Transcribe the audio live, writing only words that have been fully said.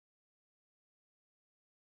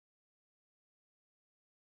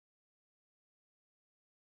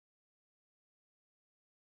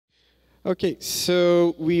Okay,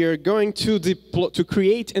 so we are going to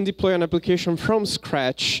create and deploy an application from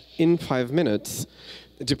scratch in 5 minutes.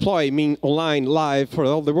 Deploy mean online, live, for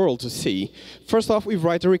all the world to see. First off, we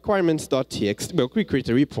write a requirements.txt. Well, we create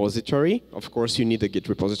a repository. Of course, you need a Git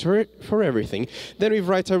repository for everything. Then we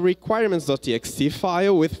write a requirements.txt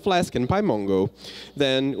file with Flask and PyMongo.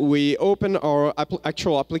 Then we open our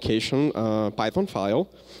actual application Python file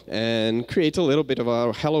and create a little bit of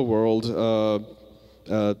a hello world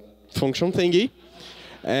function thingy.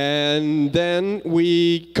 And then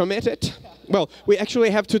we commit it. Well, we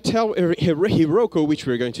actually have to tell Heroku, which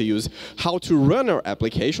we're going to use, how to run our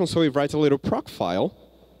application. So we write a little proc file.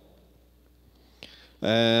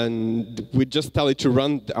 And we just tell it to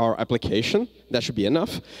run our application. That should be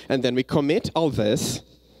enough. And then we commit all this.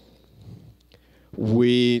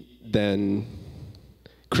 We then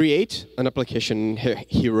create an application in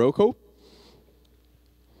Heroku.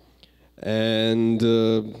 And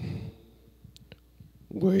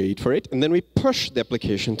wait for it. And then we push the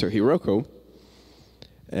application to Heroku.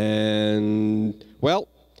 And, well,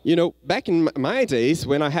 you know, back in my days,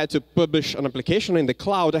 when I had to publish an application in the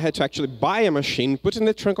cloud, I had to actually buy a machine, put it in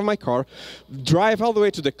the trunk of my car, drive all the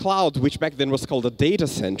way to the cloud, which back then was called a data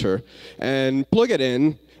center, and plug it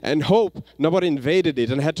in, and hope nobody invaded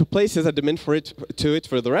it, and had to place as a demand for it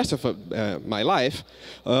for the rest of my life.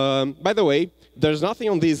 By the way, there's nothing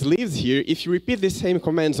on these leaves here. If you repeat the same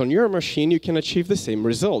commands on your machine, you can achieve the same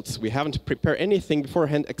results. We haven't prepared anything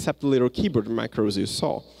beforehand except the little keyboard macros you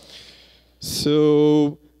saw.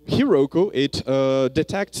 So Heroku, it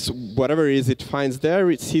detects whatever it is it finds there.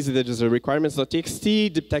 It sees that there's a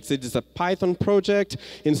requirements.txt, detects it is a Python project,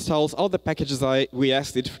 installs all the packages we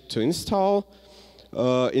asked it to install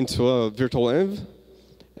into a virtual env,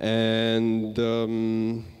 and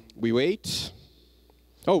we wait.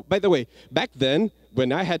 Oh, by the way, back then,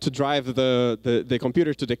 when I had to drive the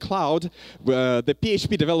computer to the cloud, the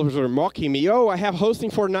PHP developers were mocking me. Oh, I have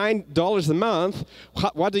hosting for $9 a month.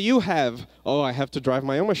 What do you have? Oh, I have to drive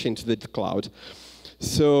my own machine to the cloud.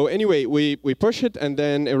 So anyway, we push it, and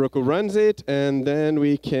then Heroku runs it, and then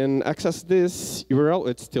we can access this URL.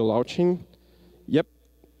 It's still launching. Yep.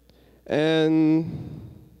 And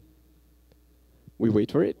we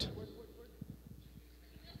wait for it.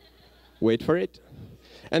 Wait for it.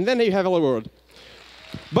 And then you have Hello World.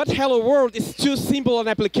 But Hello World is too simple an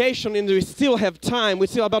application, and we still have time. We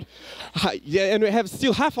still and we have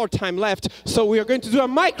still half our time left. So we are going to do a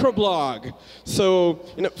microblog. So,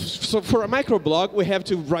 so for a microblog, we have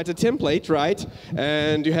to write a template, right?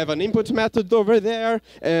 And you have an input method over there,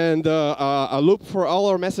 and a loop for all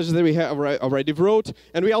our messages that we have already wrote.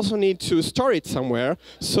 And we also need to store it somewhere.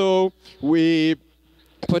 So we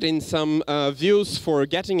put in some views for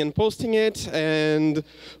getting and posting it, and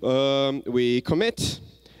we commit,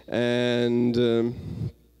 and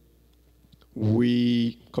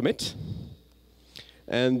we commit,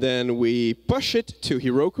 and then we push it to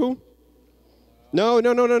Heroku. No.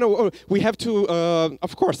 Oh, we have to,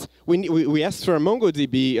 of course, we asked for a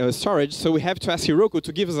MongoDB storage, so we have to ask Heroku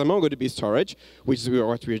to give us a MongoDB storage, which is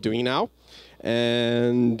what we're doing now.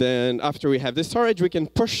 And then after we have the storage, we can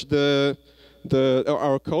push our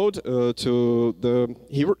code to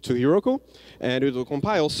Heroku, and it will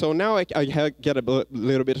compile. So now I get a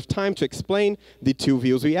little bit of time to explain the two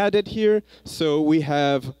views we added here. So we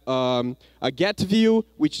have a get view,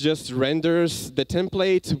 which just renders the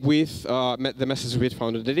template with the messages we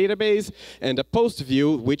found in the database, and a post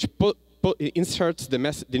view, which inserts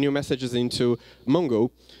the new messages into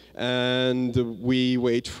Mongo. And we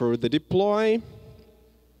wait for the deploy.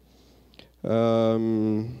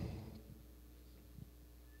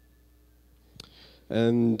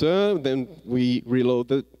 And then we reload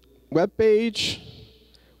the web page.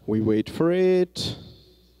 We wait for it.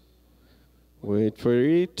 Wait for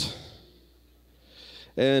it.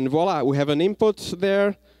 And voila, we have an input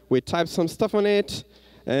there. We type some stuff on it,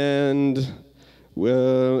 and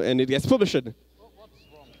it gets published. What's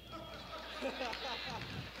wrong?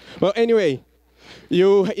 Well, anyway,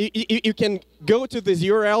 you can go to this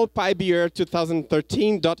URL,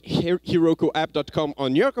 pybr2013.herokuapp.com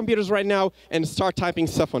on your computers right now and start typing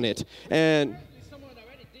stuff on it. And someone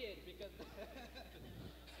already did, because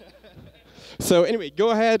so anyway,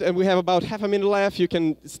 go ahead, and we have about half a minute left. You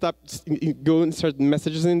can go insert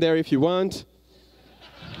messages in there if you want.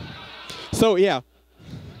 So yeah.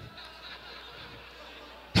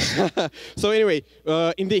 So anyway,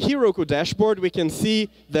 in the Heroku dashboard, we can see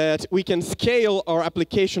that we can scale our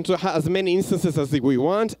application to as many instances as we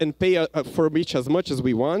want and pay for each as much as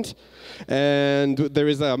we want. And there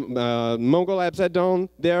is a Mongo Labs add-on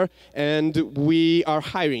there, and we are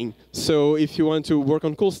hiring. So if you want to work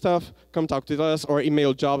on cool stuff, come talk to us or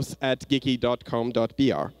email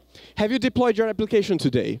jobs@geeky.com.br. Have you deployed your application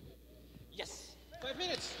today?